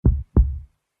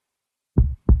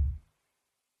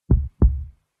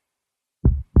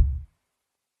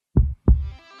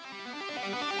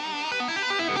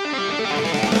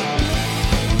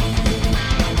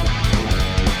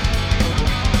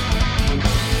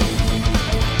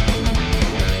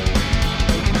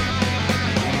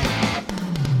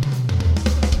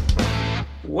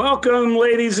Welcome,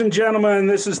 ladies and gentlemen.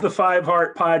 This is the Five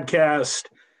Heart Podcast.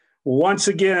 Once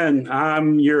again,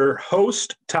 I'm your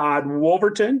host, Todd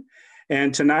Wolverton.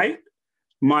 And tonight,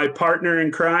 my partner in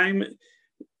crime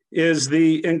is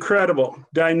the incredible,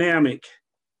 dynamic,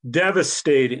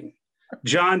 devastating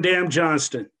John Dam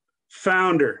Johnston,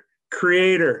 founder,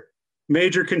 creator,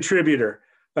 major contributor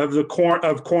of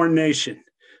Corn Nation.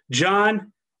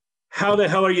 John, how the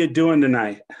hell are you doing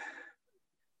tonight?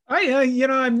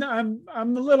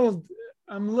 I'm a little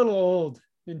old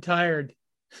and tired.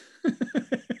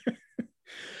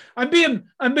 I'm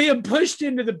being pushed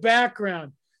into the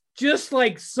background, just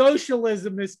like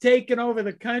socialism is taking over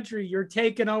the country. You're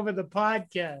taking over the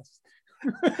podcast.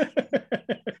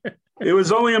 It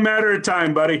was only a matter of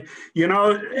time, buddy.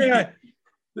 Yeah.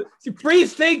 Free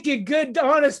thinking, good,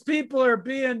 honest people are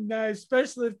being,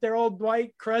 especially if they're old,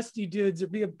 white, crusty dudes, are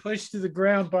being pushed to the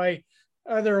ground by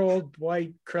other old,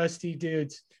 white, crusty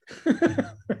dudes.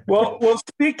 Well,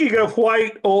 speaking of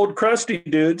white, old, crusty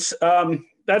dudes,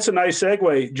 that's a nice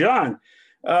segue. John,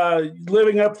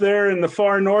 living up there in the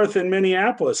far north in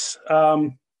Minneapolis,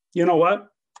 you know what? A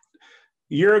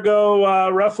year ago,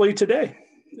 roughly today,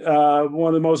 one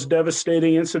of the most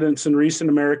devastating incidents in recent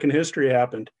American history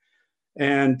happened.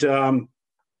 And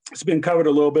it's been covered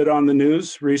a little bit on the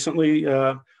news recently,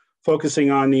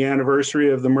 focusing on the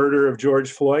anniversary of the murder of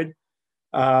George Floyd.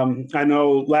 I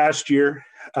know last year,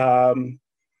 I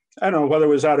don't know whether it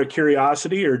was out of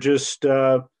curiosity or just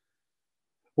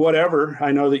whatever.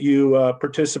 I know that you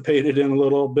participated in a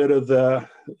little bit of a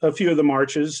few of the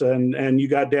marches, and you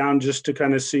got down just to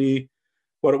kind of see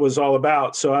what it was all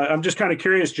about. So I'm just kind of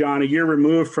curious, John, a year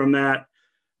removed from that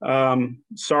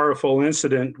sorrowful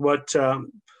incident, what are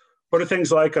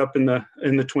things like up in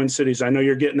the Twin Cities? I know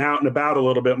you're getting out and about a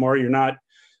little bit more. You're not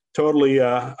totally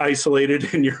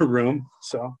isolated in your room.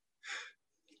 So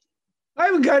I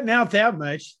haven't gotten out that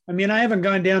much. I mean, I haven't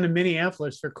gone down to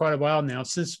Minneapolis for quite a while now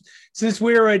since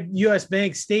we were at US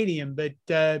Bank Stadium. But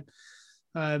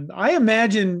I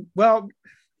imagine, I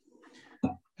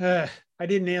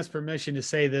didn't ask permission to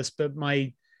say this, but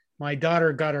my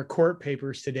daughter got her court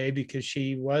papers today because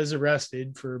she was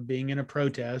arrested for being in a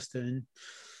protest. And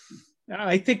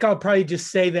I think I'll probably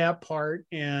just say that part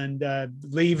and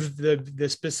leave the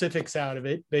specifics out of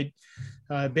it. But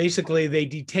basically, they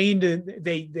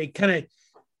kind of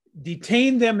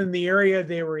detained them in the area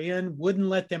they were in, wouldn't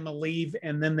let them leave,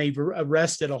 and then they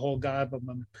arrested a whole gob of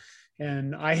them.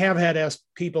 And I have had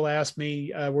people ask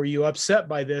me, were you upset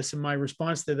by this? And my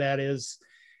response to that is,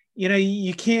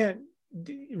 you can't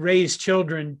raise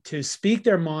children to speak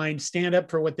their mind, stand up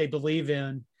for what they believe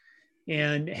in,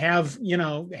 and have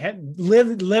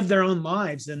live their own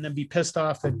lives, and then be pissed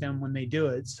off at them when they do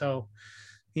it. So,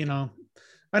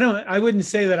 I wouldn't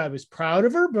say that I was proud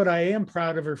of her, but I am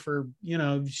proud of her for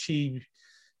doing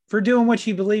what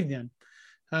she believed in.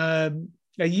 A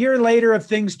year later, if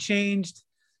things changed,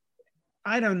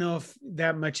 I don't know if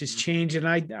that much has changed. And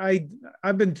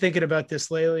I've been thinking about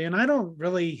this lately, and I don't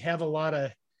really have a lot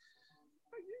of.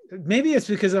 Maybe it's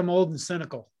because I'm old and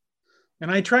cynical. And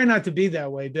I try not to be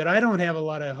that way, but I don't have a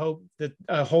lot of hope that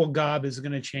a whole gob is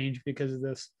going to change because of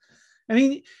this. I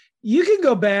mean, you can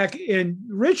go back, and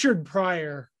Richard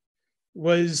Pryor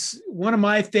was one of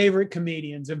my favorite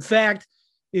comedians. In fact,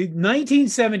 in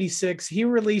 1976, he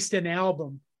released an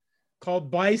album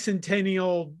called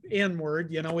Bicentennial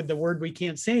N-Word, with the word we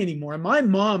can't say anymore. And my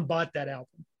mom bought that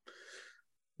album.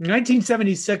 In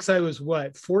 1976, I was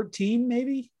 14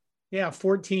 maybe? Yeah,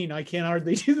 14. I can't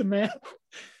hardly do the math.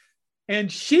 And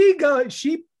she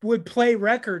would play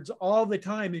records all the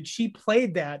time, and she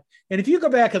played that. And if you go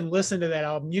back and listen to that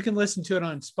album, you can listen to it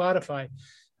on Spotify.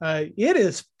 It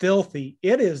is filthy.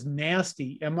 It is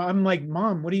nasty. And I'm like,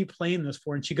 Mom, what are you playing this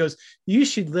for? And she goes, you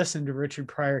should listen to Richard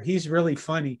Pryor. He's really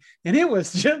funny. And it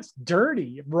was just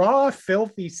dirty, raw,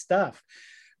 filthy stuff.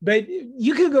 But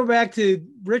you could go back to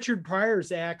Richard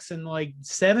Pryor's acts in like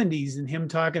 70s and him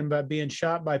talking about being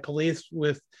shot by police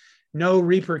with no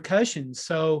repercussions.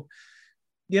 So,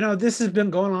 this has been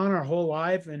going on our whole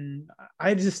life. And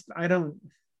I don't,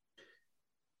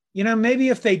 maybe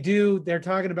if they do, they're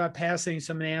talking about passing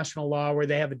some national law where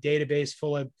they have a database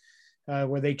full of,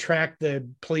 where they track the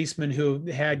policemen who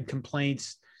had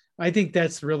complaints. I think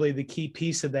that's really the key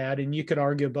piece of that. And you could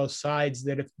argue both sides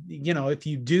that if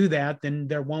you do that, then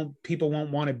people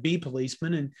won't want to be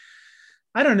policemen. And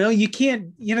I don't know, you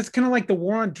can't, it's kind of like the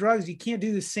war on drugs. You can't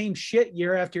do the same shit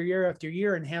year after year after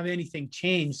year and have anything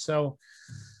change. So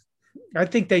I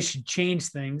think they should change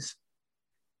things.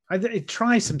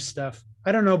 Try some stuff.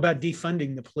 I don't know about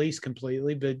defunding the police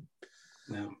completely, but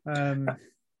no.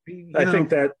 I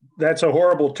think that's a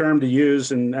horrible term to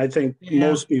use, and I think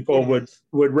most people would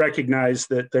recognize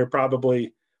that there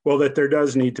probably, that there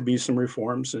does need to be some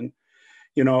reforms, and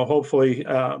hopefully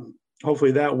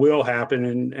that will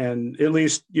happen, and at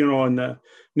least in the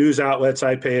news outlets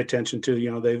I pay attention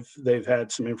to, they've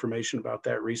had some information about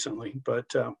that recently,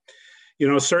 but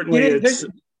certainly it's.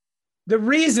 The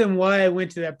reason why I went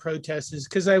to that protest is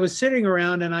because I was sitting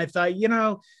around and I thought,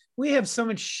 we have so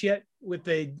much shit with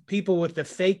the people with the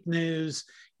fake news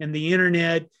and the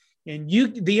internet. And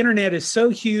the internet is so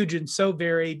huge and so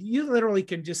varied. You literally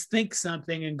can just think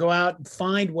something and go out and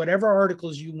find whatever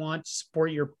articles you want to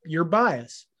support your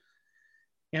bias.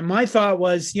 And my thought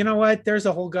was, you know what? There's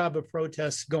a whole gob of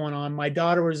protests going on. My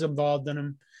daughter was involved in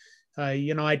them.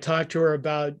 I talked to her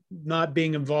about not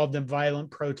being involved in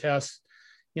violent protests.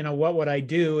 What would I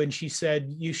do? And she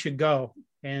said, you should go,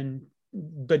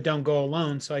 but don't go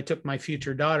alone. So I took my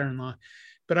future daughter-in-law,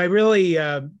 but I really,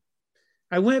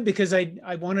 I went because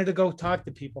I wanted to go talk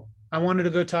to people. I wanted to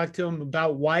go talk to them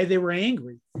about why they were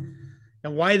angry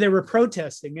and why they were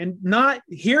protesting, and not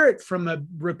hear it from a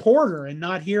reporter and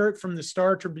not hear it from the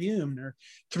Star Tribune or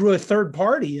through a third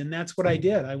party. And that's what I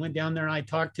did. I went down there and I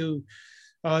talked to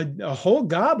a whole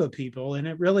gob of people, and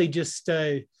it really just,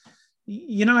 I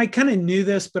kind of knew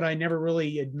this, but I never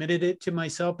really admitted it to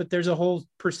myself. But there's a whole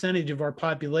percentage of our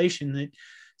population that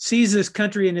sees this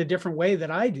country in a different way that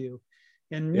I do.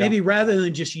 And maybe rather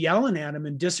than just yelling at them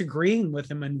and disagreeing with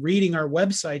them and reading our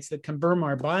websites that confirm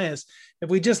our bias, if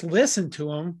we just listen to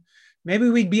them, maybe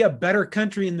we'd be a better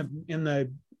country in the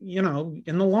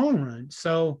long run.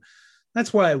 So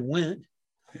that's why I went.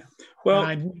 Yeah. Well,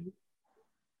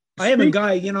 I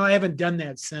haven't done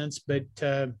that since, but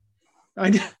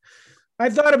I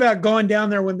thought about going down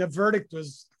there when the verdict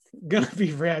was going to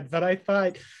be read, but I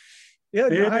thought,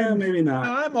 maybe not.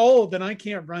 I'm old and I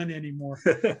can't run anymore.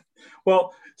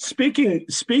 Well, speaking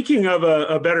of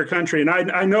a better country, and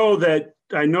I know that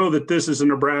this is a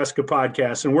Nebraska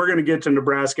podcast, and we're going to get to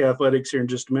Nebraska athletics here in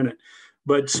just a minute.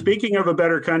 But speaking of a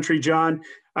better country, John,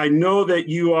 I know that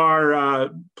you are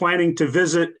planning to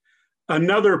visit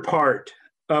another part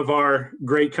of our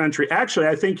great country. Actually,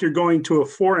 I think you're going to a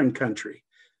foreign country.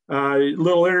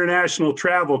 Little international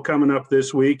travel coming up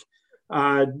this week.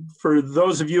 For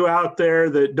those of you out there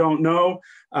that don't know,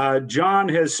 John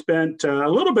has spent a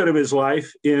little bit of his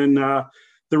life in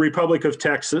the Republic of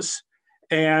Texas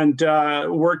and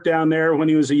worked down there when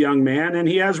he was a young man, and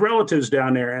he has relatives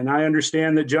down there. And I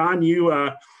understand that, John,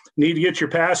 you need to get your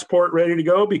passport ready to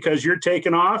go because you're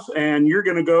taking off and you're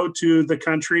going to go to the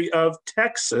country of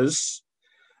Texas,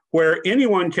 where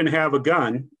anyone can have a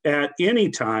gun at any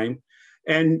time,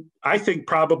 and I think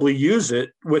probably use it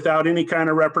without any kind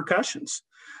of repercussions.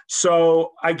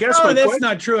 So I guess that's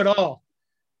not true at all.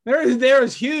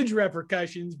 There's huge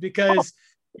repercussions because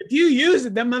if you use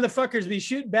it, them motherfuckers be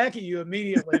shooting back at you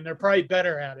immediately, and they're probably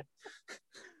better at it.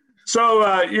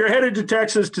 So you're headed to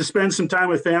Texas to spend some time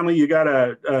with family. You got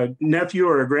a nephew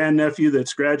or a grandnephew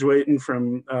that's graduating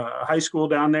from high school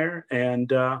down there,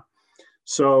 and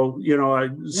so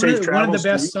safe travels. One of the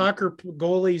best soccer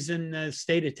goalies in the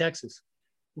state of Texas.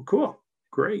 Cool.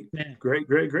 Great. Yeah. Great.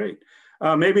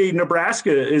 Maybe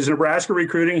Nebraska. Is Nebraska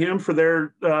recruiting him for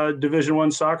their Division I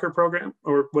soccer program?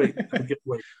 Or wait.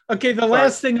 Okay, the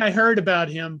last thing I heard about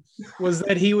him was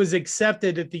that he was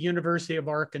accepted at the University of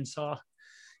Arkansas.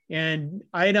 And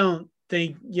I don't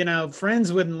think,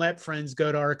 friends wouldn't let friends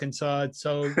go to Arkansas.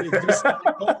 So it's just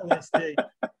to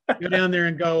go down there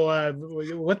and go,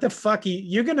 what the fuck?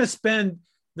 You're going to spend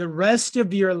the rest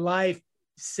of your life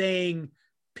saying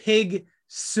pig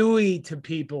suey to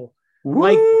people. Woo!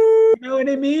 Like, you know what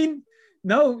I mean?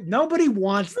 No, nobody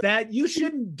wants that. You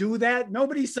shouldn't do that.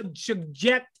 Nobody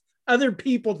subject other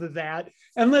people to that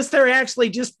unless they're actually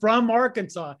just from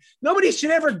Arkansas. Nobody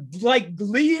should ever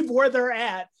leave where they're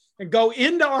at and go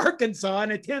into Arkansas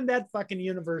and attend that fucking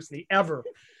university ever.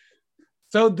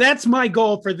 So that's my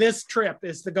goal for this trip,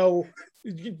 is to go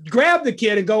grab the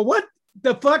kid and go, what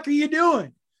the fuck are you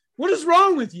doing? What is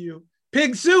wrong with you?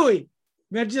 Pig suey.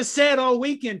 I'm going to just say it all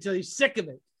weekend until you're sick of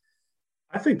it.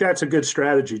 I think that's a good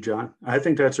strategy, John. I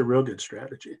think that's a real good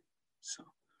strategy. So,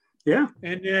 yeah.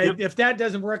 And if that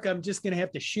doesn't work, I'm just going to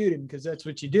have to shoot him because that's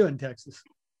what you do in Texas.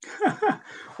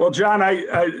 Well, John,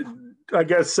 I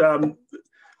guess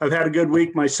I've had a good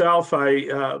week myself.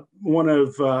 One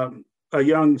of a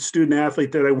young student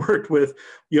athlete that I worked with,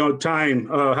 how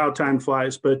time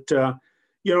flies. But,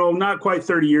 not quite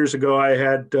 30 years ago, I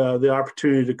had the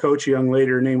opportunity to coach a young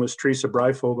lady. Her name was Teresa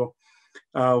Breifogel.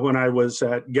 When I was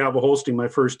at Galva Holstein, my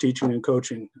first teaching and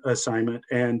coaching assignment.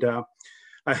 And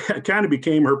I kind of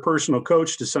became her personal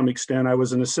coach to some extent. I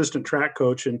was an assistant track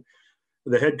coach, and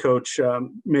the head coach,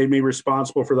 made me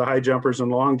responsible for the high jumpers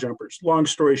and long jumpers. Long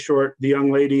story short, the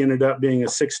young lady ended up being a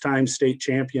 6-time state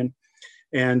champion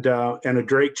and a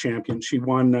Drake champion. She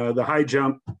won the high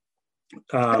jump.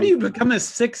 How do you become a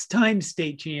 6-time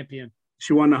state champion?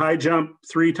 She won the high jump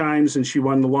 3 times, and she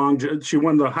won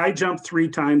the high jump 3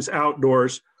 times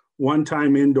outdoors, 1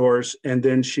 time indoors, and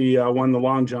then she won the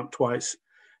long jump twice.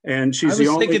 And she's the only.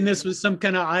 I was thinking this was some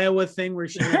kind of Iowa thing where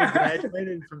she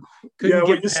graduated from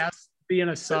couldn't get past being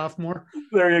a sophomore.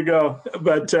 There you go.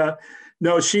 But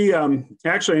no, she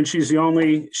actually, and she's the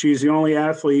only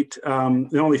athlete,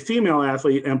 the only female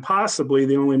athlete, and possibly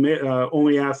the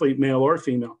only athlete, male or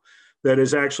female, that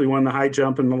has actually won the high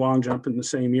jump and the long jump in the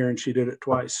same year, and she did it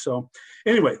twice. So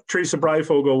anyway, Teresa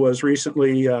Breifogel was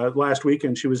recently, last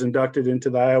weekend, she was inducted into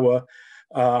the Iowa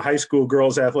High School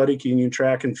Girls Athletic Union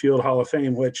Track and Field Hall of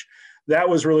Fame, which that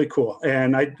was really cool.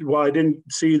 And while I didn't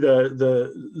see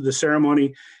the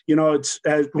ceremony, it's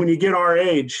when you get our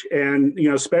age, and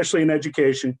especially in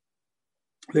education,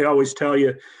 they always tell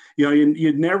you,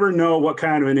 you never know what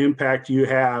kind of an impact you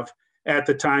have at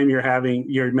the time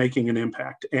you're making an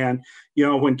impact. And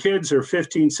when kids are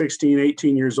 15, 16,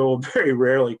 18 years old, very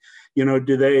rarely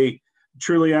do they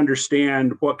truly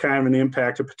understand what kind of an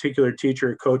impact a particular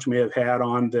teacher or coach may have had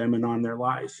on them and on their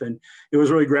life. And it was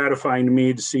really gratifying to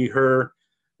me to see her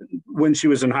when she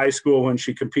was in high school, when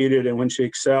she competed and when she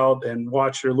excelled, and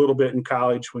watched her a little bit in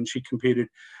college when she competed.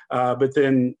 But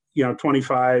then,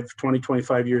 25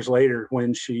 years later,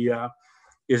 when she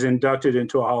is inducted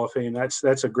into a Hall of Fame,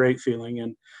 that's a great feeling.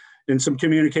 And in some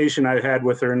communication I've had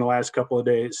with her in the last couple of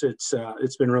days,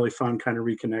 it's been really fun kind of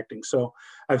reconnecting. So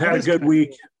I've had a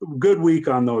good week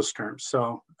on those terms.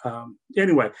 So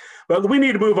anyway, but we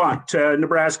need to move on to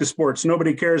Nebraska sports.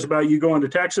 Nobody cares about you going to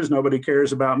Texas. Nobody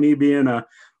cares about me being a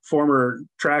former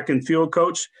track and field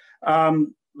coach.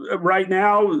 Right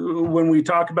now, when we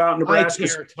talk about Nebraska, I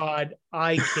care, Todd.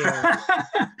 I care.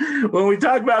 When we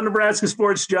talk about Nebraska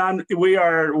sports, John, we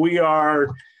are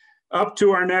up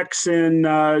to our necks in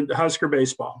Husker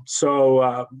baseball.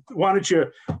 So why don't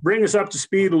you bring us up to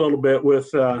speed a little bit with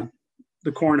the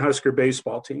Cornhusker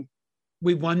baseball team?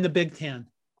 We won the Big Ten.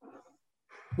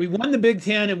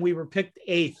 And we were picked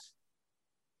 8th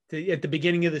at the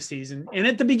beginning of the season. And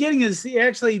at the beginning of the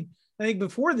actually, I think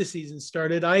before the season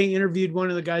started, I interviewed one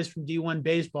of the guys from D1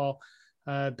 baseball,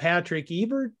 Patrick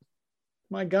Ebert.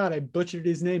 My God, I butchered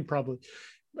his name probably.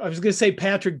 I was going to say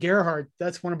Patrick Gerhardt.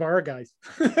 That's one of our guys.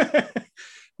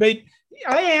 But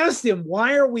I asked him,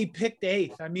 why are we picked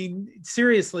 8th? I mean,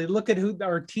 seriously, look at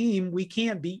our team. We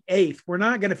can't be 8th. We're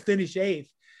not going to finish 8th.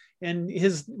 And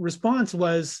his response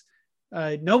was,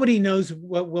 nobody knows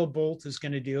what Will Bolt is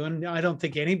going to do. And I don't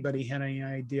think anybody had any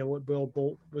idea what Will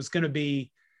Bolt was going to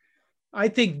be. I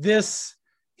think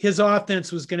his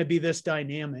offense was going to be this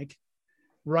dynamic,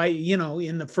 right?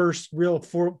 In the first real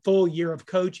full year of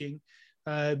coaching.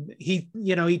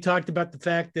 He talked about the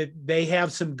fact that they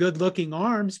have some good looking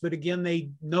arms, but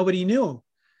again, nobody knew.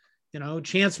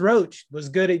 Chance Roach was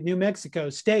good at New Mexico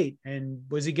State, and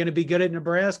was he going to be good at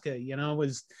Nebraska?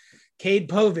 Was Cade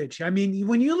Povich. I mean,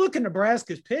 when you look at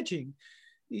Nebraska's pitching,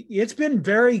 it's been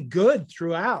very good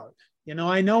throughout.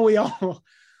 I know we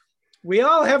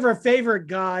all have our favorite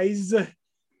guys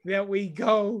that we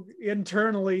go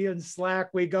internally in Slack.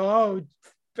 We go,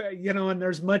 and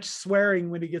there's much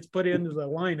swearing when he gets put into the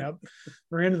lineup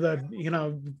or into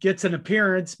the, gets an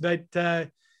appearance. But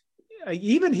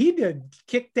even he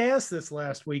kicked ass this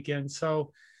last weekend.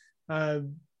 So,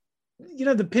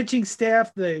 the pitching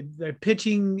staff, the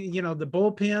pitching, the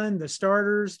bullpen, the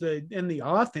starters, and the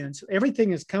offense,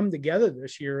 everything has come together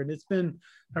this year, and it's been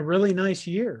a really nice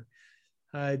year.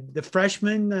 The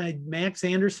freshman, Max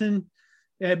Anderson,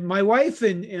 my wife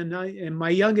and my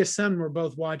youngest son were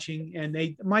both watching,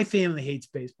 and my family hates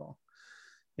baseball.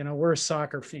 We're a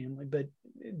soccer family,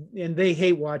 and they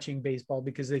hate watching baseball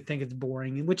because they think it's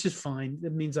boring, which is fine.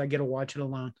 That means I get to watch it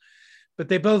alone. But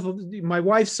my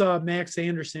wife saw Max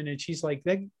Anderson, and she's like,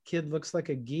 that kid looks like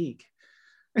a geek.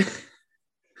 And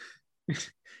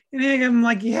I'm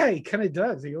like, yeah, he kind of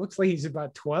does. He looks like he's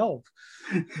about 12.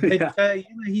 But, I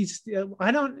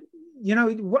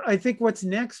think what's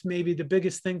next, maybe the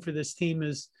biggest thing for this team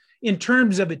is, in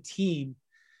terms of a team,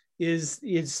 is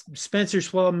Spencer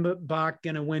Schwellenbach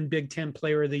going to win Big Ten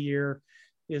Player of the Year?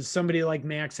 Is somebody like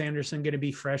Max Anderson going to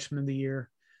be Freshman of the Year?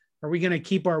 Are we going to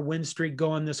keep our win streak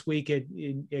going this week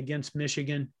against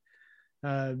Michigan?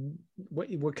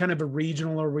 What kind of a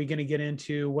regional are we going to get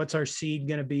into? What's our seed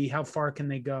going to be? How far can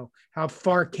they go? How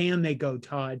far can they go,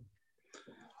 Todd?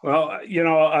 Well,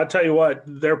 I'll tell you what,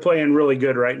 they're playing really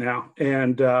good right now.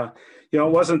 And,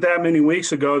 it wasn't that many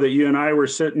weeks ago that you and I were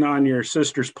sitting on your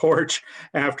sister's porch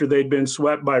after they'd been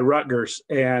swept by Rutgers.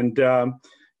 And,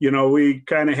 we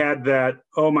kind of had that,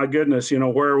 oh my goodness,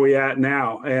 where are we at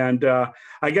now? And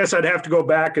I guess I'd have to go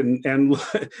back and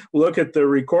look at the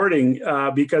recording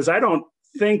because I don't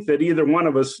think that either one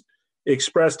of us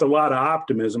expressed a lot of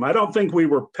optimism. I don't think we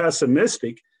were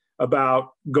pessimistic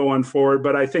about going forward,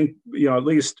 but I think, at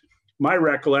least my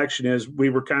recollection is we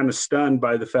were kind of stunned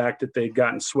by the fact that they'd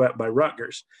gotten swept by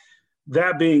Rutgers.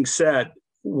 That being said,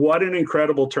 what an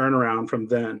incredible turnaround from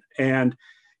then. And,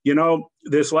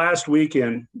 this last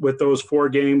weekend with those 4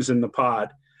 games in the pod,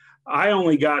 I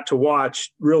only got to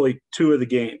watch really 2 of the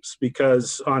games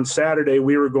because on Saturday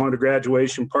we were going to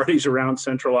graduation parties around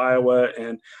Central Iowa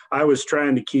and I was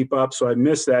trying to keep up. So I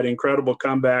missed that incredible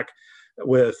comeback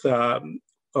with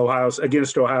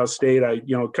against Ohio State. I,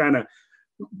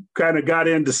 kind of got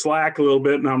into slack a little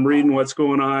bit and I'm reading what's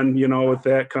going on, with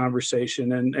that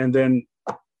conversation. And then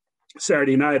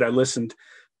Saturday night I listened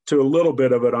to a little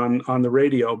bit of it on the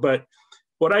radio. But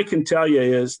what I can tell you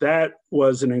is that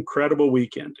was an incredible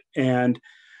weekend. And,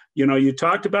 you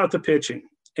talked about the pitching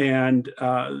and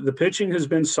the pitching has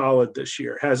been solid this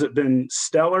year. Has it been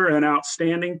stellar and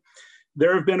outstanding?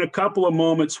 There have been a couple of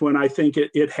moments when I think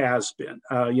it has been.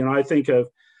 I think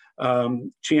of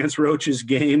Chance Roach's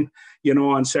game,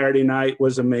 on Saturday night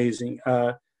was amazing.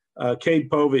 Cade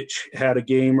Povich had a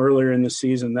game earlier in the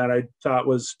season that I thought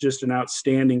was just an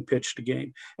outstanding pitch to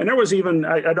game. And there was even,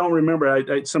 I don't remember, I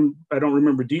don't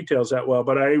remember details that well,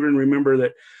 but I even remember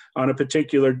that on a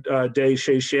particular day,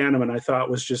 Shea Shanneman, I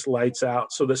thought was just lights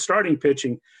out. So the starting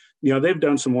pitching, they've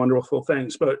done some wonderful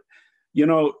things, but,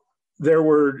 there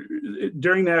were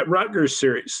during that Rutgers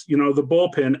series, the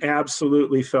bullpen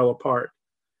absolutely fell apart.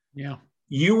 Yeah.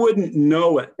 You wouldn't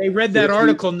know it. They read that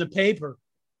article in the paper.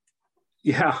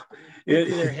 Yeah.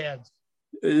 Their heads.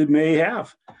 It may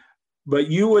have, but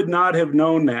you would not have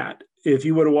known that if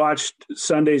you would have watched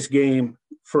Sunday's game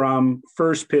from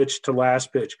first pitch to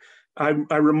last pitch. I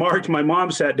remarked, my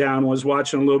mom sat down and was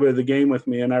watching a little bit of the game with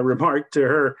me. And I remarked to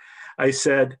her, I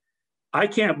said, I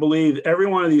can't believe every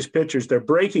one of these pitchers, their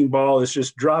breaking ball is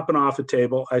just dropping off a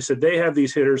table. I said, they have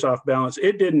these hitters off balance.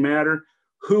 It didn't matter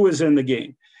who was in the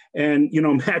game. And,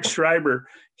 Matt Schreiber,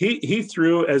 he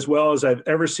threw as well as I've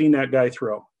ever seen that guy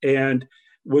throw and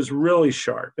was really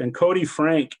sharp. And Cody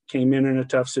Frank came in a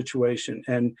tough situation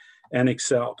and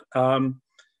excelled.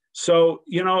 So,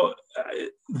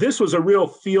 this was a real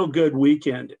feel-good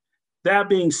weekend. That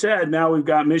being said, now we've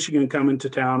got Michigan coming to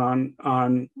town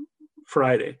on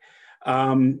Friday.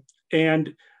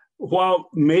 And while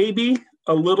maybe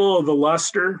a little of the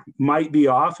luster might be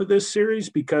off of this series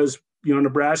because,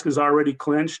 Nebraska's already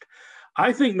clinched,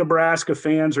 I think Nebraska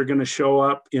fans are going to show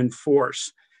up in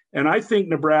force. And I think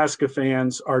Nebraska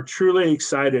fans are truly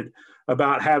excited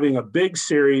about having a big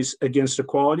series against a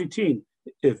quality team.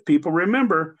 If people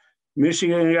remember,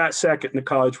 Michigan got second in the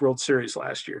College World Series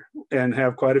last year and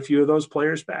have quite a few of those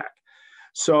players back.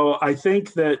 So I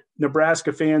think that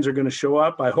Nebraska fans are going to show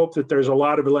up. I hope that there's a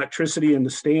lot of electricity in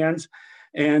the stands.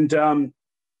 And,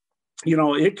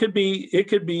 it could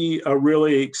be a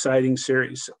really exciting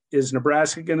series. Is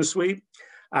Nebraska going to sweep?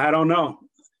 I don't know.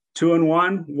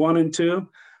 2-1, 1-2.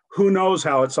 Who knows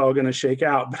how it's all going to shake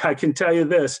out? But I can tell you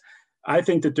this. I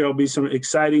think that there'll be some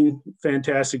exciting,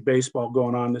 fantastic baseball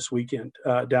going on this weekend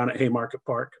down at Haymarket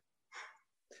Park.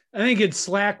 I think in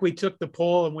Slack, we took the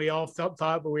poll and we all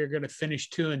thought we were going to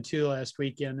finish 2-2 last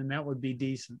weekend, and that would be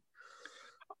decent.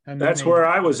 That's where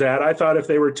I was at. I thought if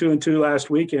they were 2-2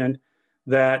 last weekend,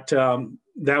 that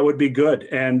would be good.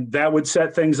 And that would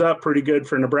set things up pretty good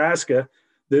for Nebraska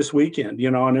this weekend,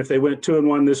 and if they went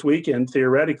 2-1 this weekend,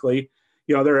 theoretically,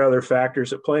 there are other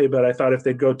factors at play, but I thought if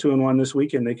they'd go 2-1 this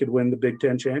weekend, they could win the Big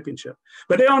Ten championship,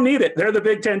 but they don't need it. They're the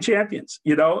Big Ten champions,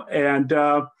 and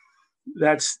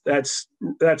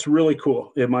that's really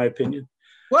cool in my opinion.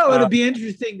 Well, it'll be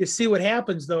interesting to see what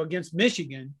happens though against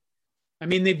Michigan. I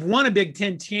mean, they've won a Big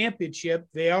Ten championship.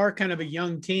 They are kind of a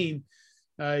young team.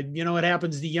 What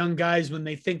happens to young guys when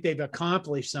they think they've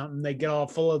accomplished something, they get all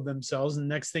full of themselves. And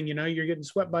next thing you know, you're getting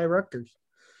swept by Rutgers.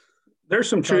 There's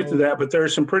some truth to that, but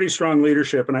there's some pretty strong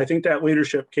leadership. And I think that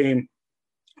leadership came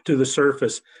to the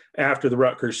surface after the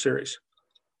Rutgers series.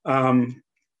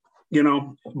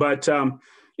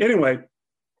 Anyway,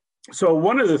 so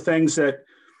one of the things that,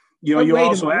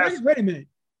 wait a minute.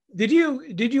 Did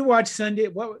you watch Sunday?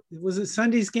 What was it?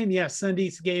 Sunday's game? Yeah.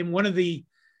 Sunday's game. One of the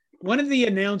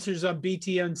announcers on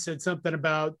BTN said something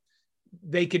about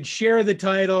they could share the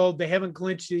title. They haven't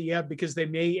clinched it yet because they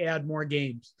may add more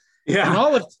games. Yeah. And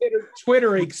all of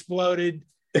Twitter exploded.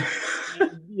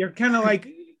 You're kind of like,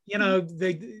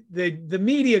 the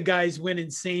media guys went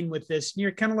insane with this, and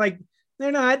you're kind of like,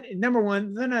 they're not, number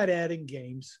one, they're not adding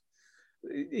games.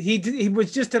 He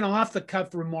was just an off the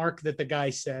cuff remark that the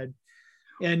guy said,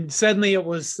 and suddenly it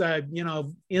was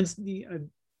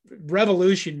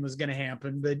revolution was going to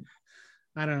happen, but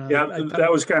I don't know. Yeah,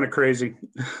 that was kind of crazy.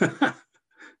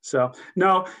 So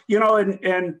no,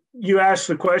 and you asked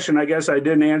the question. I guess I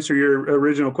didn't answer your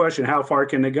original question. How far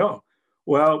can they go?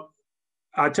 Well,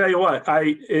 I'll tell you what.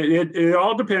 It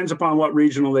all depends upon what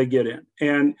regional they get in,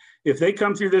 and if they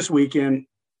come through this weekend,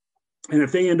 and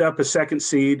if they end up a second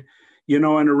seed, an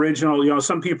original.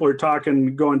 Some people are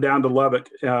talking going down to Lubbock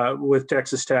with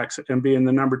Texas Tech and being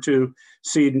the number 2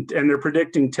 seed, and they're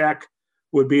predicting Tech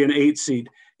would be an 8 seed.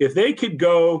 If they could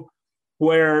go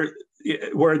where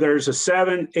there's a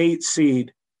 7, 8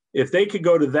 seed, if they could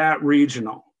go to that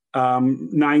regional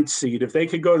 9th seed, if they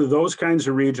could go to those kinds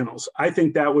of regionals, I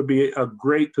think that would be a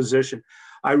great position.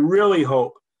 I really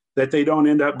hope that they don't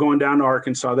end up going down to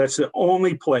Arkansas. That's the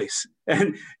only place.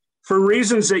 And for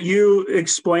reasons that you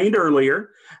explained earlier,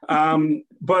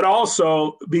 but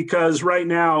also because right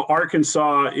now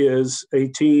Arkansas is a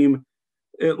team,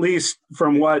 at least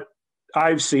from what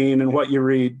I've seen and what you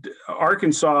read,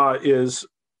 Arkansas is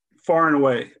far and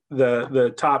away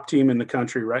the top team in the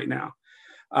country right now.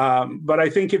 But I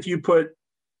think if you put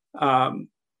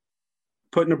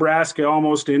Nebraska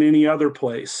almost in any other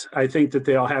place, I think that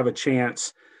they'll have a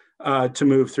chance to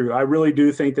move through. I really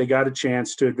do think they got a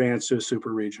chance to advance to a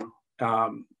super regional.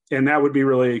 And that would be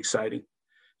really exciting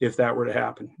if that were to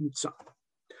happen. So,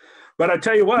 but I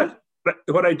tell you what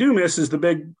I do miss is the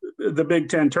Big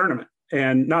Ten tournament,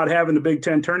 and not having the Big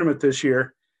Ten tournament this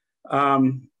year,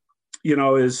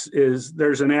 is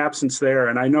there's an absence there.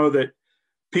 And I know that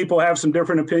people have some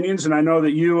different opinions, and I know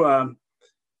that you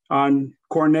on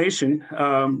Corn Nation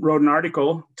wrote an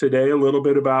article today a little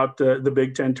bit about the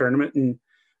Big Ten tournament, and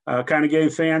kind of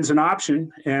gave fans an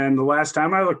option. And the last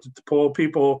time I looked at the poll,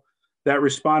 people that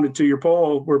responded to your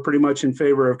poll were pretty much in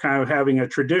favor of kind of having a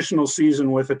traditional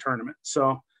season with a tournament.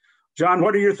 So, John,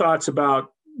 what are your thoughts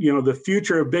about, the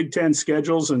future of Big Ten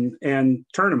schedules and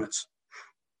tournaments?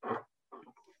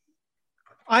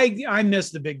 I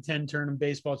miss the Big Ten tournament,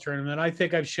 baseball tournament. I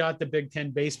think I've shot the Big Ten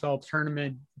baseball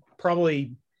tournament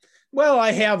probably,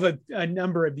 I have a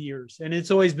number of years, and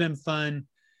it's always been fun.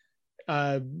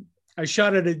 I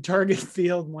shot it at Target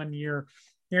Field one year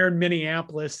here in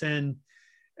Minneapolis, and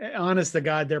honest to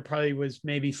God, there probably was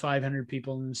maybe 500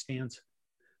 people in the stands.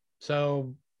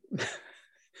 So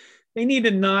they need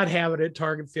to not have it at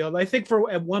Target Field. I think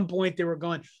at one point they were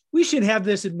going, we should have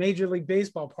this at Major League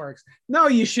Baseball parks. No,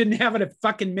 you shouldn't have it at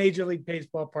fucking Major League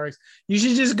Baseball parks. You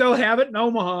should just go have it in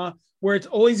Omaha, where it's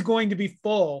always going to be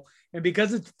full. And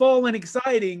because it's full and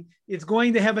exciting, it's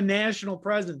going to have a national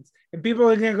presence. And people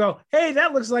are going to go, hey,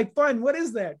 that looks like fun. What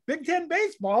is that? Big Ten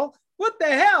baseball? What the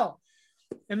hell?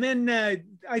 And then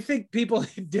I think people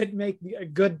did make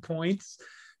good points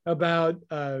about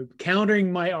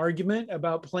countering my argument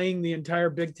about playing the entire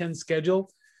Big Ten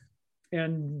schedule.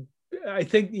 And I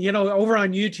think, over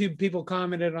on YouTube, people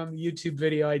commented on the YouTube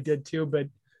video I did too, but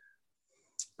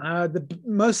the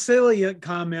most salient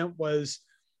comment was,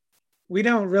 we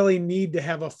don't really need to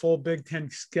have a full Big Ten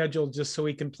schedule just so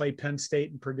we can play Penn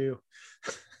State and Purdue.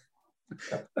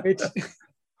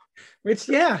 which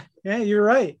yeah, you're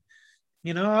right.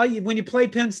 When you play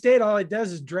Penn State, all it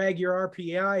does is drag your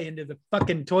RPI into the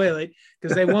fucking toilet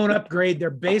because they won't upgrade their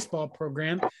baseball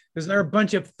program because they're a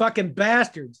bunch of fucking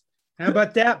bastards. How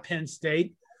about that, Penn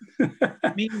State?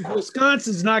 I mean,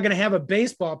 Wisconsin's not going to have a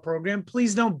baseball program.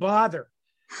 Please don't bother,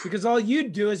 because all you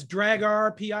do is drag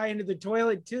our RPI into the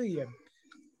toilet too, you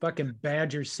fucking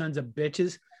Badger sons of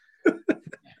bitches.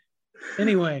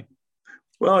 Anyway.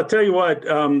 Well, I'll tell you what,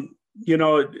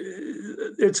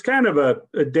 it's kind of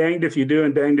a danged if you do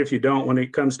and danged if you don't when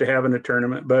it comes to having a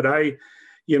tournament. But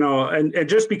and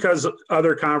just because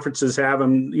other conferences have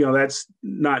them, that's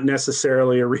not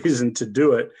necessarily a reason to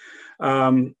do it.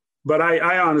 But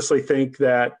I honestly think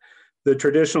that the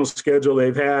traditional schedule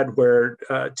they've had where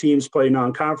teams play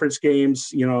non-conference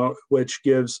games, which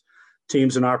gives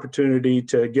teams an opportunity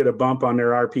to get a bump on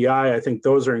their RPI, I think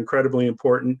those are incredibly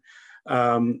important.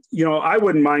 I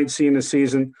wouldn't mind seeing a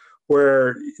season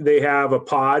where they have a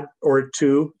pod or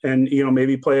two and,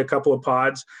 maybe play a couple of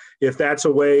pods. If that's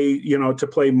a way, to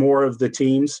play more of the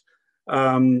teams,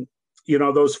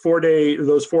 those 4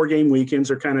 game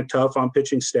weekends are kind of tough on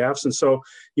pitching staffs. And so,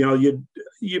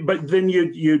 but then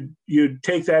you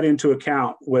take that into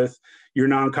account with your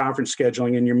non-conference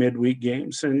scheduling and your midweek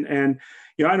games. And,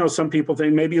 I know some people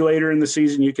think maybe later in the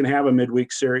season you can have a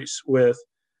midweek series with,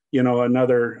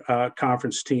 another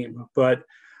conference team. But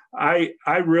I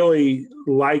really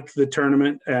like the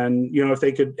tournament, and if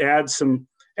they could add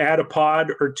a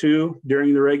pod or two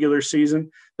during the regular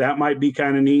season, that might be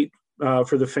kind of neat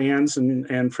for the fans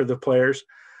and for the players.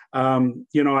 I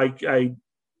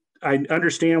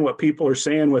understand what people are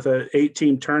saying with an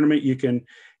 8-team tournament. You can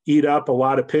eat up a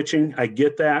lot of pitching. I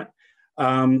get that.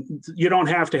 You don't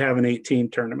have to have an 8-team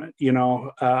tournament. You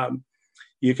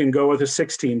can go with a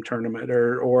 6-team tournament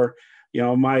or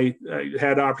I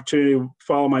had opportunity to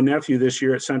follow my nephew this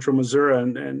year at Central Missouri,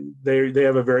 and they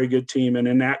have a very good team. And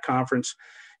in that conference,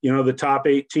 the top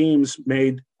 8 teams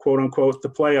made quote unquote the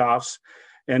playoffs,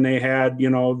 and they had,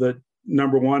 the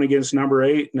number 1 against number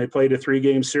 8, and they played a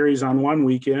 3-game series on one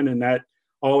weekend, and that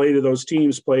all 8 of those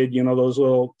teams played, those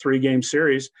little 3-game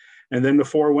series. And then the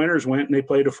 4 winners went and they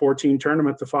played a 4-team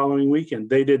tournament the following weekend.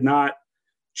 They did not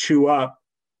chew up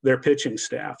their pitching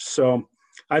staff. So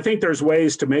I think there's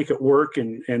ways to make it work.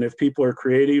 And if people are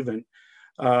creative and,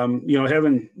 have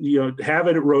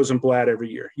it at Rosenblatt every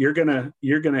year, you're going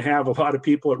to have a lot of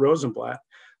people at Rosenblatt.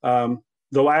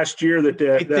 The last year that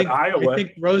Iowa, I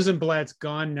think Rosenblatt's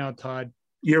gone now, Todd.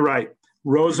 You're right.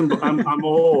 Rosenblatt. I'm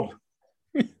old.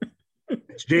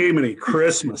 Jiminy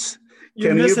Christmas.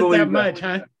 You miss it that much,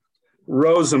 huh?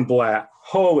 Rosenblatt.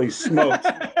 Holy smokes.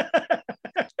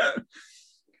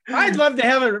 I'd love to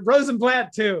have it at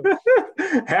Rosenblatt too.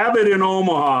 Have it in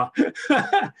Omaha.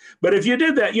 But if you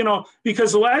did that,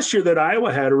 because the last year that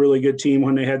Iowa had a really good team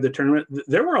when they had the tournament,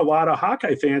 there were a lot of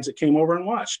Hawkeye fans that came over and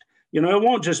watched. It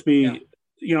won't just be,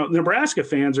 Nebraska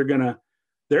fans they're going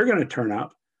to turn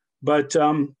up. But,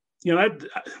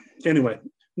 anyway,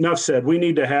 enough said. We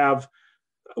need to have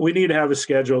a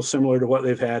schedule similar to what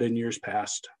they've had in years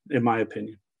past, in my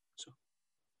opinion.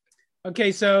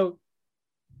 Okay, so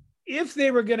if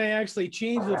they were going to actually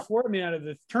change the format of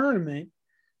the tournament,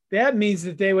 that means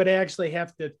that they would actually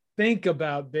have to think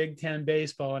about Big Ten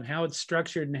baseball and how it's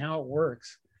structured and how it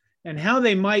works and how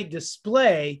they might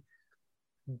display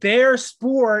their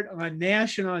sport on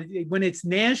when it's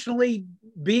nationally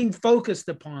being focused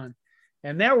upon.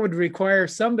 And that would require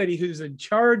somebody who's in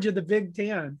charge of the Big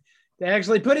Ten to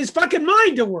actually put his fucking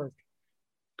mind to work.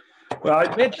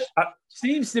 Well, which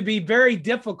seems to be very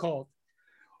difficult.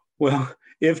 Well,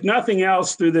 if nothing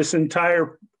else, through this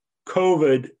entire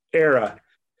COVID era,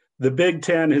 the Big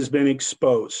Ten has been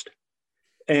exposed.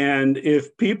 And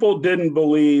if people didn't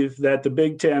believe that the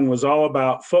Big Ten was all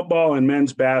about football and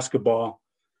men's basketball,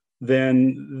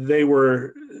 then they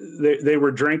were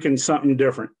drinking something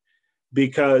different,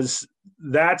 because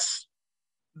that's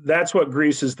what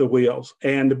greases the wheels.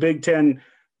 And the Big Ten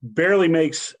barely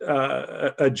makes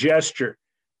a gesture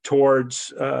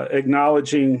towards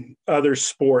acknowledging other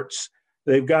sports.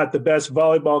 They've got the best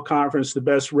volleyball conference, the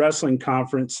best wrestling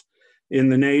conference in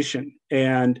the nation.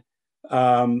 And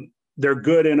they're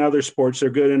good in other sports. They're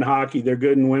good in hockey. They're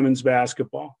good in women's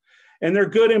basketball. And they're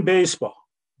good in baseball.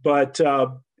 But,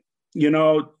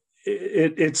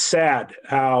 it's sad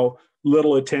how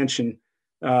little attention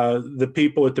the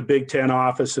people at the Big Ten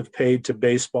office have paid to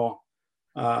baseball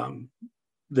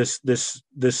this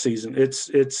season.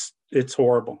 It's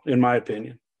horrible, in my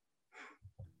opinion.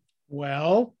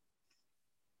 Well,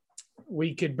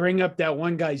 we could bring up that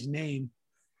one guy's name.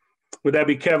 Would that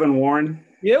be Kevin Warren?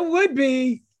 It would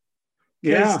be.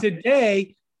 Yeah.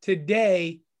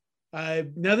 Today,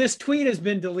 now this tweet has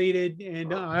been deleted,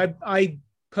 and I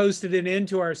posted it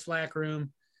into our Slack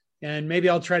room, and maybe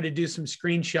I'll try to do some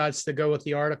screenshots to go with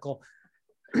the article.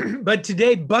 But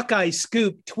today, Buckeye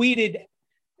Scoop tweeted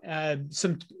they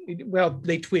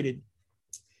tweeted.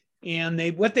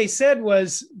 And what they said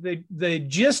was the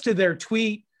gist of their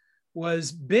tweet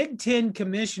was Big Ten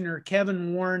Commissioner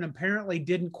Kevin Warren apparently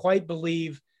didn't quite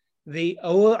believe the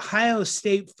Ohio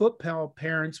State football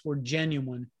parents were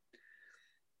genuine.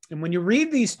 And when you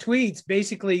read these tweets,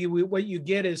 basically what you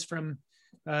get is from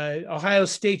Ohio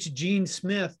State's Gene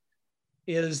Smith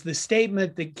is the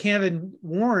statement that Kevin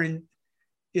Warren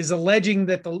is alleging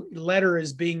that the letter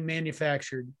is being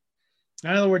manufactured. In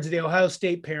other words, the Ohio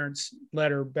State parents'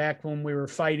 letter back when we were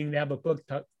fighting to have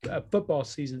a football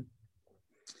season.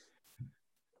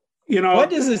 What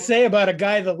does it say about a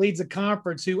guy that leads a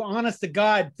conference who, honest to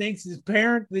God, thinks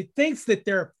that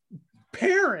their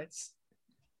parents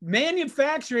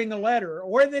manufacturing a letter,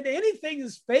 or that anything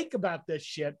is fake about this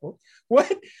shit?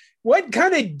 What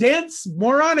kind of dense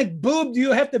moronic boob do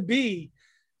you have to be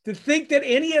to think that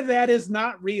any of that is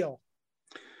not real?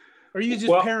 Or are you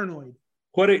just paranoid?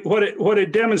 What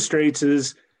it demonstrates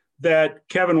is that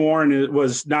Kevin Warren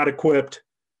was not equipped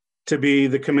to be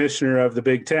the commissioner of the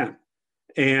Big Ten.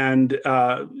 And,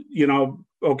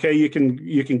 okay, you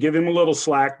can give him a little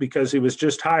slack because he was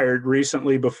just hired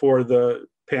recently before the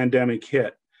pandemic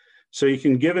hit. So you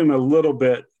can give him a little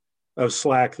bit of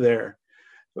slack there.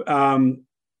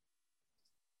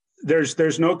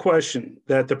 There's no question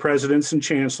that the presidents and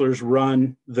chancellors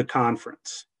run the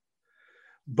conference.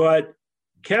 But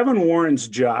Kevin Warren's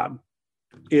job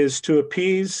is to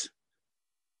appease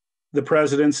the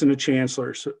presidents and the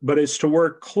chancellors, but it's to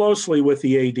work closely with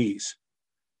the ADs.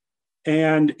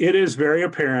 And it is very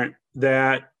apparent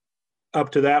that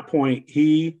up to that point,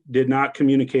 he did not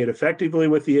communicate effectively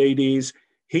with the ADs.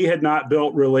 He had not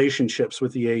built relationships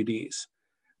with the ADs.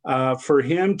 For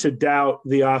him to doubt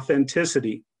the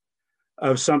authenticity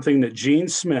of something that Gene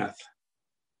Smith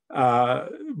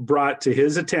brought to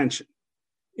his attention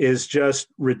is just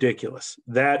ridiculous.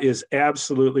 That is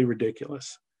absolutely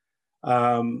ridiculous.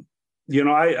 I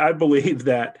believe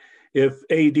that if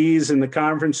ADs in the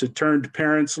conference had turned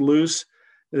parents loose,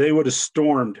 they would have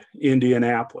stormed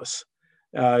Indianapolis.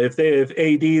 If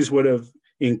ADs would have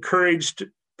encouraged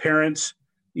parents,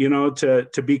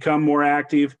 to become more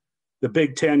active, the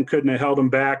Big Ten couldn't have held them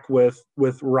back with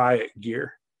riot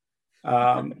gear.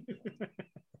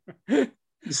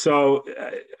 So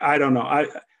I don't know.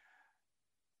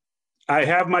 I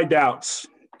have my doubts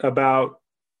about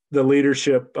the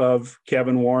leadership of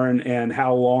Kevin Warren and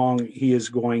how long he is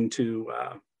going to.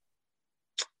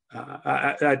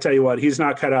 I tell you what, he's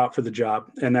not cut out for the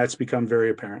job, and that's become very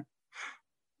apparent.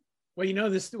 Well,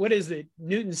 this. What is it?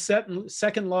 Newton's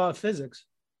second law of physics.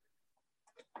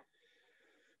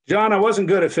 John, I wasn't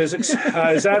good at physics.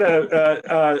 Is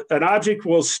that an object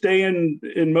will stay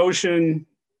in motion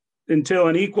until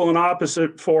an equal and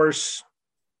opposite force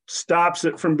stops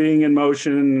it from being in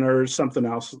motion, or something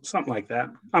else, something like that?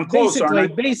 I'm close, aren't I?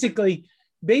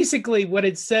 Basically, what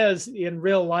it says in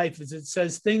real life is it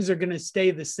says things are going to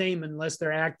stay the same unless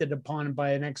they're acted upon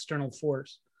by an external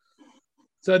force.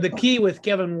 So the key with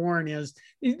Kevin Warren is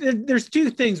there's two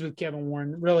things with Kevin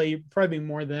Warren, really, probably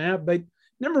more than that. But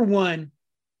number one,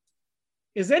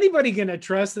 is anybody going to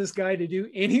trust this guy to do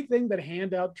anything but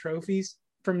hand out trophies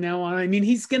from now on? I mean,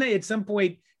 he's going to, at some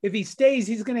point, if he stays,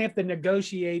 he's going to have to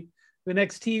negotiate the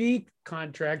next TV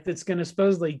contract that's going to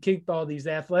supposedly keep all these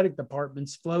athletic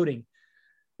departments floating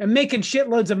and making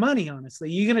shitloads of money,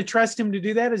 honestly. You going to trust him to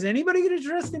do that? Is anybody going to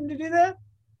trust him to do that?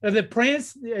 Are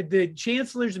the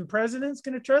chancellors and presidents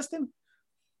going to trust him?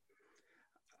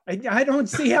 I don't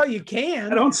see how you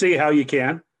can. I don't see how you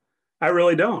can. I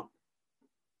really don't.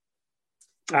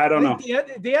 I don't know.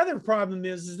 The other problem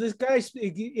is this guy,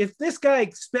 if this guy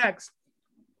expects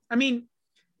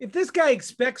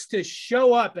to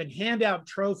show up and hand out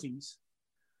trophies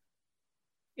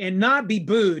and not be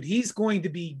booed, he's going to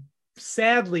be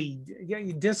sadly,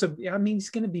 he's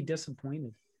going to be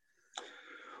disappointed.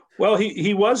 Well,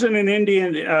 he wasn't in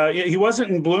he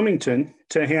wasn't in Bloomington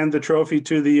to hand the trophy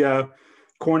to the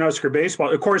Cornhusker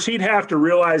baseball. Of course, he'd have to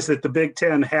realize that the Big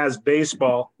Ten has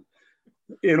baseball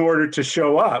in order to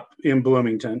show up in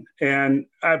Bloomington. And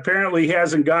apparently he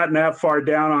hasn't gotten that far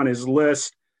down on his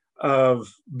list of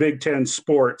Big Ten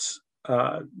sports,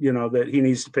 that he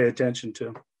needs to pay attention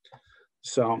to.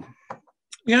 So,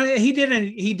 he did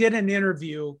an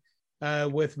interview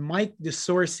with Mike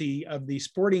DeSorcy of the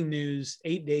Sporting News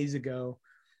 8 days ago.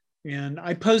 And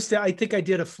I think I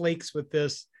did a flakes with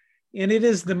this, and it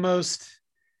is the most,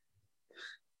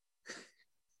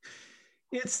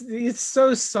 it's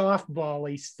so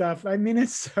softball-y stuff. I mean,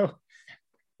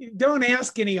 don't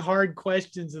ask any hard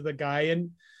questions of the guy.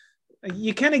 And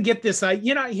you kind of get this,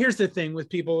 here's the thing with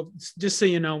people, just so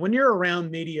you know, when you're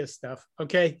around media stuff,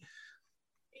 okay,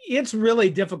 it's really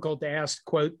difficult to ask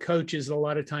coaches a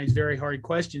lot of times very hard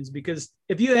questions, because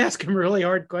if you ask them really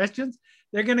hard questions,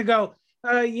 they're going to go,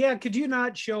 could you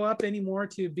not show up anymore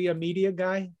to be a media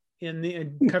guy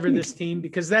and cover this team?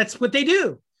 Because that's what they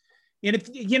do. And if,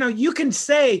 you can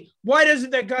say, why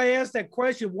doesn't that guy ask that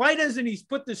question? Why doesn't he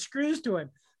put the screws to him?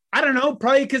 I don't know,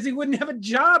 probably because he wouldn't have a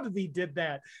job if he did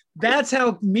that. That's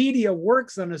how media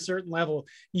works on a certain level.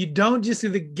 You don't just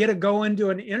get to go into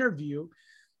an interview,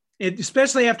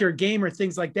 especially after a game or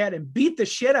things like that, and beat the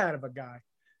shit out of a guy.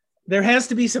 There has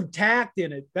to be some tact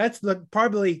in it. That's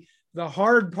probably the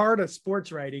hard part of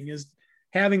sports writing, is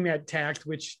having that tact,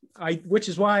 which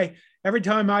is why every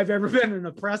time I've ever been an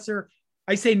oppressor,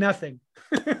 I say nothing.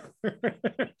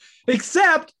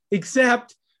 except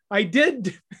I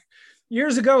did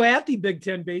years ago at the Big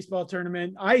Ten baseball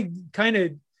tournament. I kind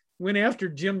of went after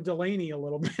Jim Delaney a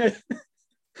little bit.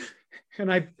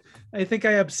 And I think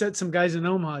I upset some guys in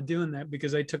Omaha doing that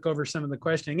because I took over some of the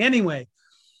questioning. Anyway,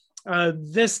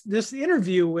 this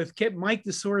interview with Mike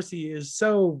DeSorcy is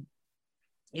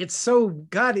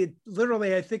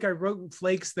literally, I think I wrote in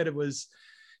flakes that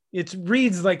it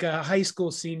reads like a high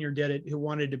school senior did it who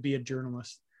wanted to be a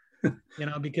journalist.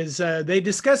 because they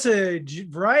discuss a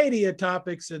variety of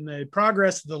topics in the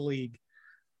progress of the league.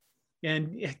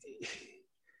 And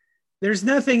there's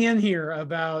nothing in here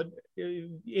about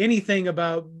anything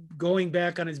about going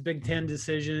back on his Big Ten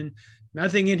decision.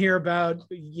 Nothing in here about,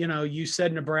 you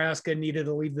said Nebraska needed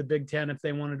to leave the Big Ten if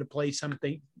they wanted to play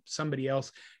somebody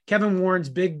else. Kevin Warren's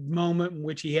big moment in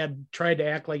which he had tried to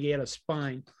act like he had a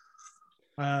spine.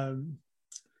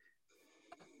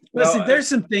 Listen, there's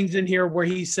some things in here where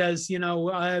he says,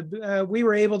 we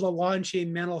were able to launch a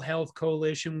mental health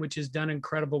coalition, which has done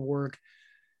incredible work.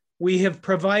 We have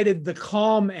provided the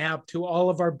Calm app to all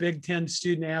of our Big Ten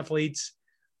student athletes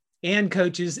and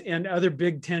coaches and other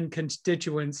Big Ten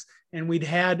constituents. And we'd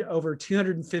had over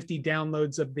 250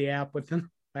 downloads of the app within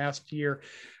the last year.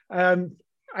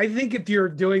 I think if you're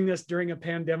doing this during a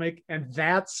pandemic and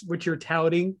that's what you're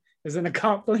touting as an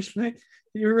accomplishment,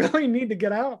 you really need to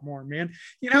get out more, man.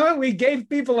 We gave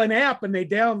people an app and they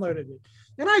downloaded it.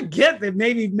 And I get that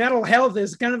maybe mental health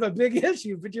is kind of a big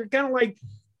issue, but you're kind of like,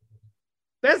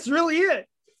 that's really it.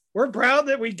 We're proud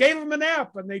that we gave them an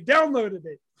app and they downloaded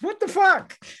it. What the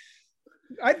fuck?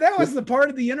 That was the part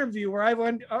of the interview where I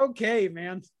went, okay,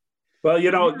 man. Well,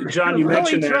 John, you really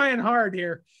mentioned trying hard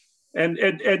here. And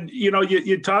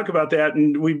you talk about that,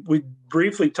 and we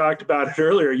briefly talked about it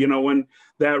earlier, when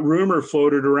that rumor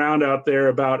floated around out there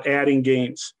about adding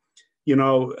games,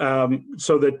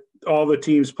 so that all the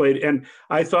teams played. And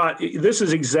I thought, this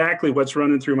is exactly what's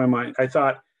running through my mind. I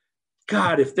thought,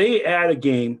 God, if they add a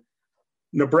game,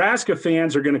 Nebraska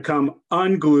fans are going to come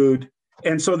unglued.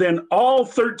 And so then all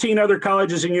 13 other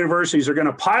colleges and universities are going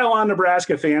to pile on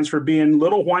Nebraska fans for being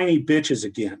little whiny bitches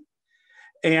again.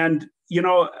 And,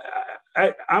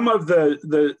 I'm of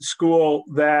the school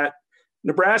that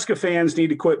Nebraska fans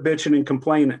need to quit bitching and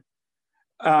complaining,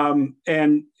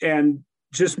 and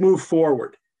just move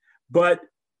forward. But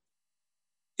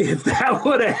if that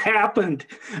would have happened,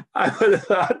 I would have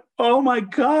thought, oh my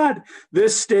God,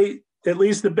 this state, at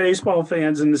least the baseball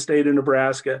fans in the state of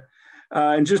Nebraska,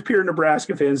 and just pure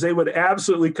Nebraska fans, they would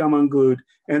absolutely come unglued.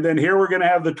 And then here we're going to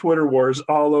have the Twitter wars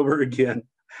all over again.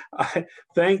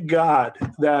 Thank God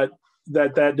that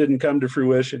didn't come to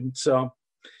fruition. So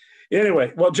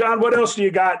anyway, well, John, what else do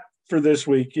you got for this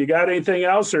week? You got anything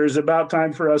else, or is it about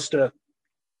time for us to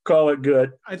call it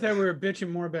good? I thought we were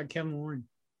bitching more about Kevin Warren.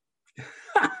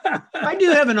 I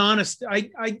do have an honest,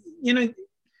 I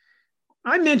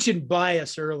mentioned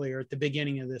bias earlier at the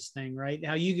beginning of this thing, right?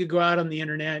 How you could go out on the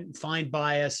internet and find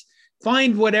bias,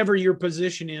 find whatever your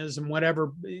position is and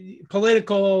whatever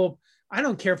political, I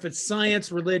don't care if it's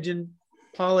science, religion,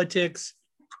 politics,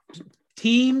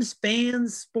 teams,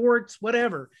 fans, sports,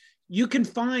 whatever. You can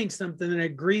find something that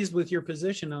agrees with your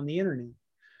position on the internet.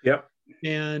 Yep.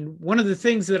 And one of the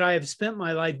things that I have spent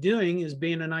my life doing is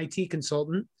being an IT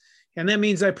consultant. And that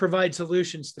means I provide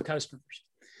solutions to customers.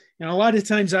 And a lot of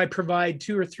times I provide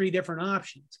 2 or 3 different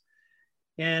options.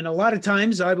 And a lot of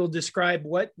times I will describe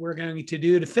what we're going to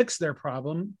do to fix their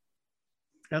problem.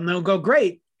 And they'll go,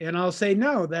 great. And I'll say,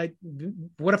 no,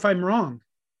 what if I'm wrong?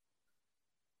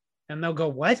 And they'll go,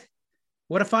 what?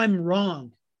 What if I'm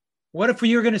wrong? What if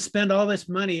you're going to spend all this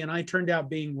money and I turned out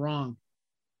being wrong?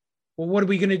 Well, what are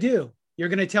we going to do? You're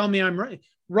going to tell me I'm right.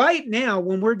 Right now,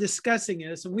 when we're discussing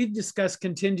this, and we've discussed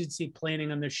contingency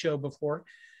planning on this show before,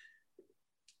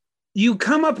 you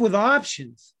come up with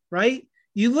options, right?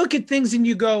 You look at things and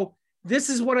you go, this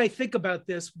is what I think about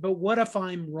this, but what if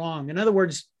I'm wrong? In other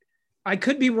words, I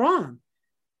could be wrong.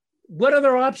 What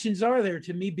other options are there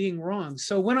to me being wrong?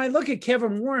 So when I look at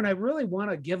Kevin Warren, I really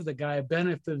want to give the guy a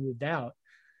benefit of the doubt.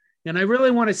 And I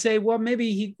really want to say, well,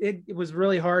 maybe it was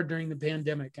really hard during the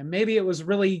pandemic. And maybe it was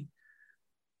really,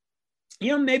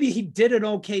 maybe he did an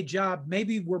okay job.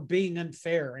 Maybe we're being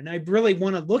unfair. And I really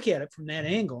want to look at it from that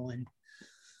angle.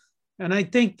 And I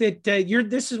think that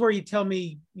this is where you tell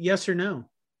me yes or no.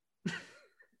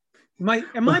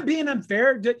 Am I being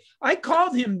unfair? I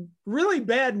called him really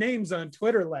bad names on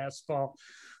Twitter last fall.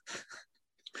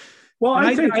 Well,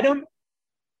 I don't.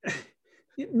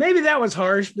 Maybe that was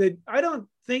harsh, but I don't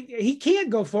think he can't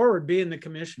go forward being the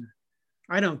commissioner.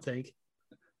 I don't think.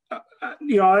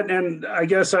 And I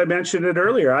guess I mentioned it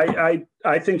earlier.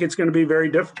 I think it's going to be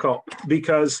very difficult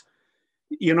because,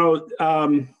 we're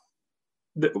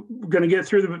going to get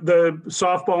through the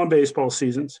softball and baseball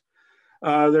seasons.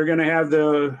 They're going to have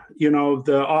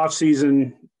the off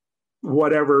season,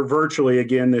 whatever, virtually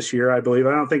again this year, I believe.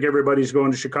 I don't think everybody's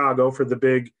going to Chicago for the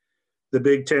Big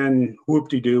Ten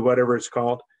whoop-de-doo, whatever it's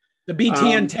called. The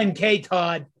BTN 10K,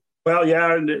 Todd. Well,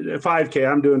 yeah, 5K.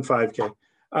 I'm doing 5K.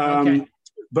 Okay.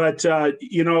 But,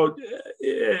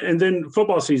 and then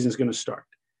football season is going to start.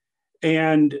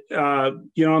 And,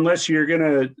 unless you're going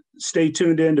to stay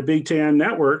tuned into Big Ten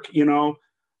Network,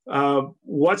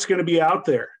 what's going to be out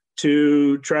there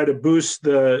to try to boost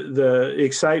the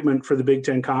excitement for the Big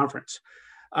Ten Conference.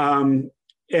 And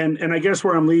I guess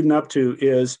where I'm leading up to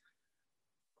is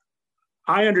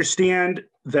I understand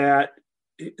that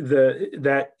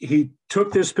that he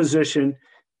took this position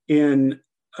in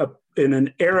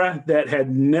an era that had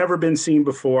never been seen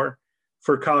before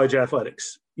for college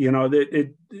athletics.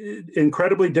 It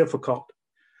incredibly difficult,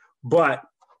 but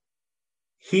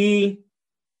he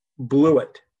blew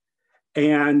it.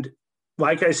 And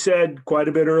like I said quite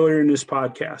a bit earlier in this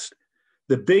podcast,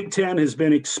 the Big Ten has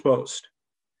been exposed,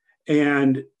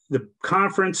 and the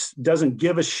conference doesn't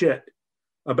give a shit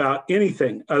about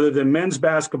anything other than men's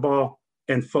basketball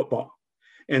and football.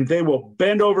 And they will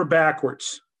bend over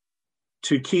backwards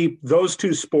to keep those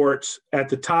two sports at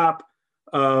the top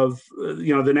of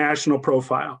the national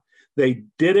profile. They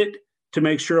did it to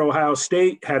make sure Ohio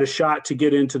State had a shot to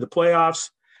get into the playoffs,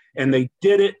 and they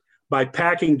did it by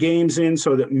packing games in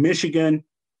so that Michigan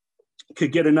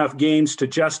could get enough games to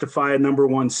justify a number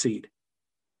one seed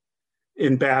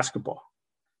in basketball.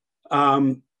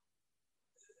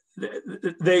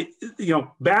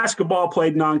 Basketball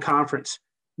played non-conference.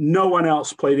 No one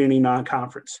else played any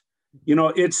non-conference.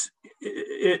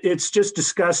 It's just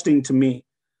disgusting to me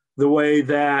the way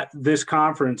that this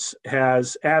conference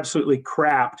has absolutely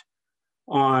crapped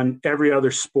on every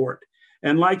other sport.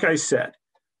 And like I said,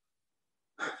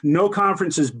 no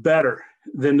conference is better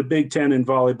than the Big Ten in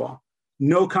volleyball.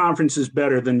 No conference is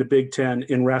better than the Big Ten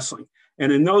in wrestling.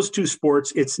 And in those two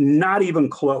sports, it's not even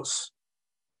close.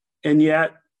 And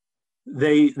yet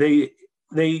they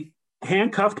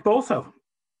handcuffed both of them.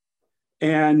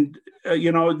 And,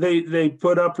 they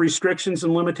put up restrictions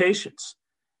and limitations.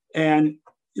 And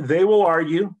they will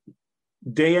argue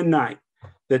day and night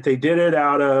that they did it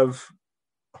out of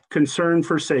concern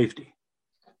for safety.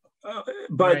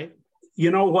 But right. You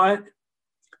know what?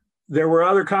 There were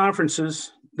other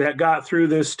conferences that got through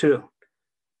this too.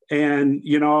 And,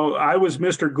 I was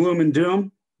Mr. Gloom and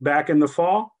Doom back in the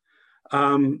fall.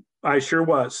 I sure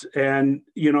was. And,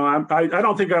 I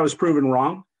don't think I was proven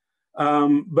wrong.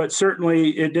 But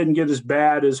certainly it didn't get as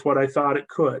bad as what I thought it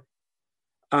could.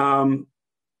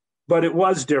 But it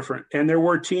was different. And there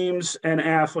were teams and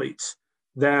athletes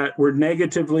that were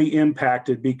negatively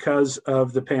impacted because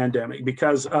of the pandemic,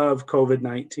 because of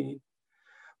COVID-19.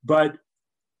 But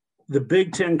the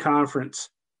Big Ten Conference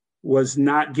was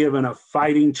not given a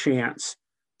fighting chance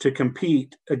to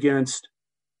compete against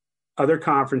other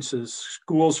conferences,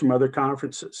 schools from other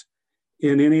conferences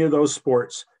in any of those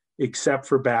sports except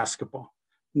for basketball,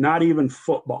 not even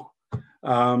football.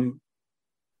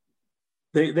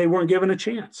 They weren't given a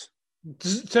chance.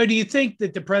 So do you think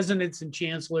that the presidents and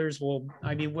chancellors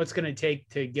what's going to take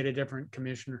to get a different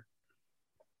commissioner?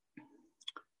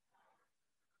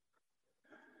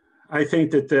 I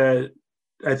think that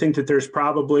there's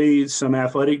probably some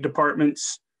athletic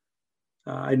departments.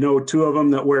 I know two of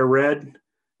them that wear red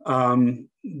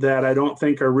that I don't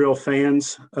think are real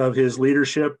fans of his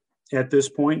leadership at this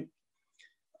point.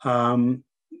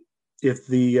 If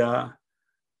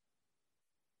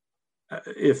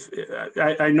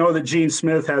I know that Gene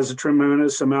Smith has a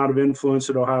tremendous amount of influence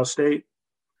at Ohio State.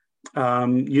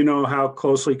 You know how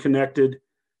closely connected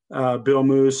Bill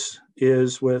Moos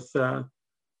is with the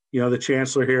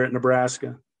chancellor here at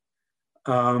Nebraska.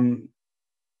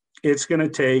 It's going to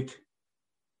take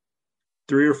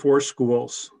 3 or 4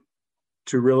 schools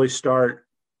to really start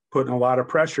putting a lot of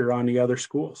pressure on the other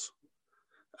schools.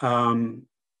 How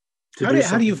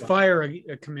do you fire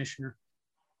a commissioner?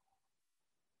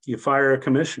 You fire a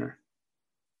commissioner.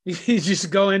 You just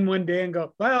go in one day and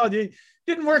go, well, it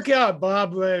didn't work out,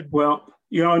 Bob. Well,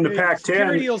 in the Pac-10,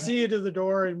 security will see you to the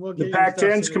door, and we'll get the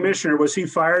Pac-10's commissioner. Was he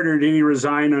fired or did he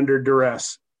resign under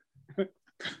duress?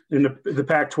 In the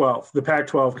Pac-12, the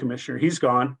Pac-12 commissioner, he's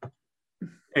gone,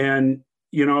 and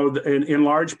in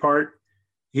large part,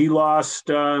 he lost.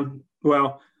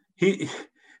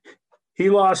 He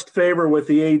lost favor with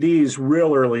the ADs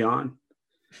real early on.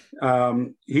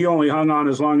 He only hung on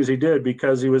as long as he did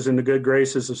because he was in the good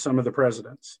graces of some of the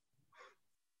presidents.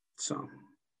 So.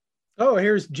 Oh,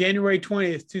 here's January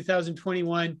 20th,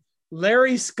 2021.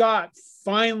 Larry Scott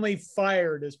finally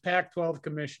fired as Pac-12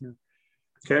 commissioner.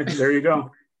 Okay, there you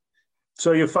go.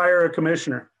 So you fire a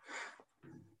commissioner.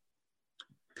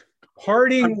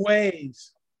 Parting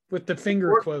ways with the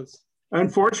finger quotes.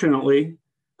 Unfortunately,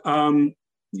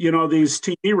 these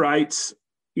TV rights,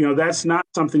 that's not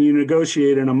something you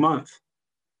negotiate in a month.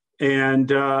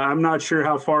 And I'm not sure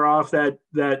how far off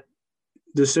that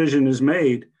decision is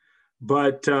made.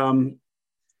 But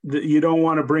you don't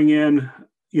want to bring in,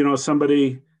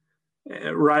 somebody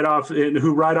right off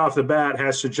the bat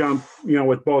has to jump,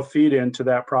 with both feet into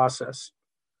that process.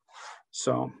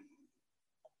 So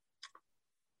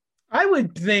I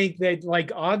would think that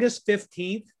like August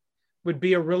 15th would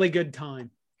be a really good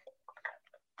time,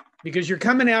 because you're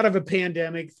coming out of a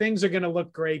pandemic. Things are going to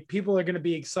look great. People are going to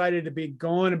be excited to be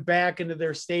going back into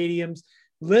their stadiums,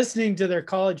 listening to their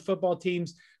college football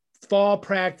teams' fall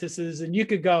practices. And you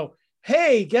could go,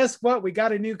 hey, guess what? We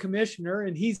got a new commissioner,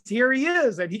 and here he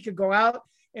is. And he could go out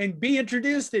and be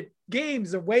introduced at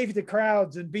games and wave to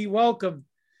crowds and be welcomed.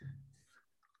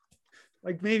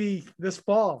 Like maybe this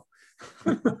fall.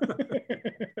 I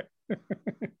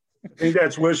think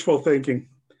that's wishful thinking.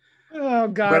 Oh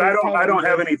God! But I don't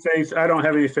have any faith. I don't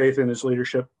have any faith in his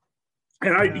leadership.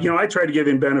 And I tried to give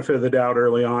him benefit of the doubt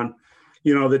early on,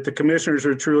 that the commissioners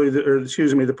are truly,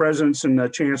 the presidents and the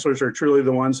chancellors are truly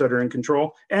the ones that are in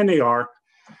control, and they are.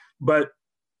 But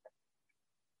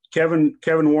Kevin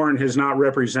Warren has not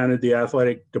represented the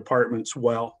athletic departments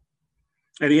well,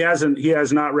 and he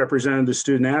has not represented the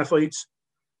student athletes,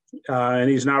 and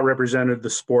he's not represented the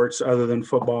sports other than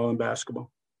football and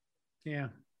basketball. Yeah.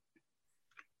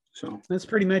 So that's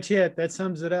pretty much it. That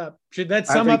sums it up. Should that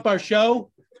sum up our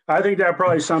show? I think that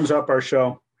probably sums up our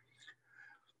show.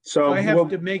 So I have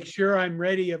to make sure I'm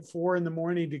ready at 4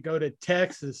 a.m. to go to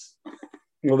Texas.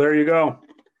 Well, there you go.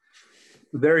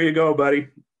 There you go, buddy.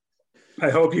 I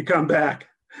hope you come back.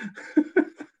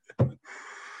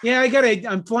 Yeah,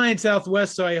 I'm flying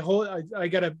Southwest, so I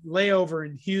got a layover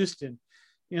in Houston.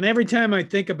 And every time I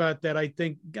think about that, I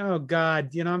think, oh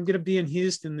God, I'm going to be in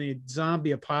Houston. The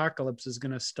zombie apocalypse is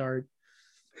going to start.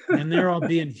 And they're all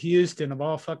be in Houston, of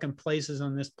all fucking places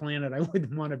on this planet I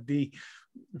wouldn't want to be.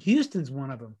 Houston's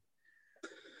one of them.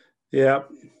 Yeah.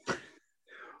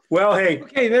 Well, hey.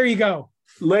 Okay, there you go.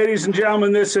 Ladies and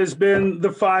gentlemen, this has been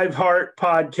the 5 Heart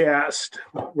Podcast,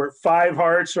 where 5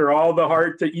 hearts are all the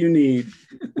heart that you need.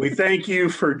 We thank you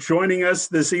for joining us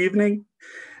this evening.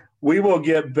 We will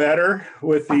get better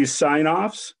with these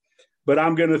sign-offs, but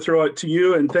I'm going to throw it to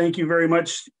you. And thank you very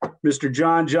much, Mr.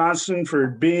 John Johnson, for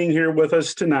being here with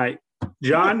us tonight.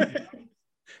 John?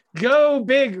 Go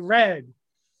Big Red.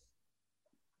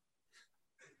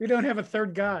 We don't have a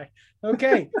third guy.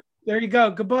 Okay, there you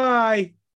go. Goodbye.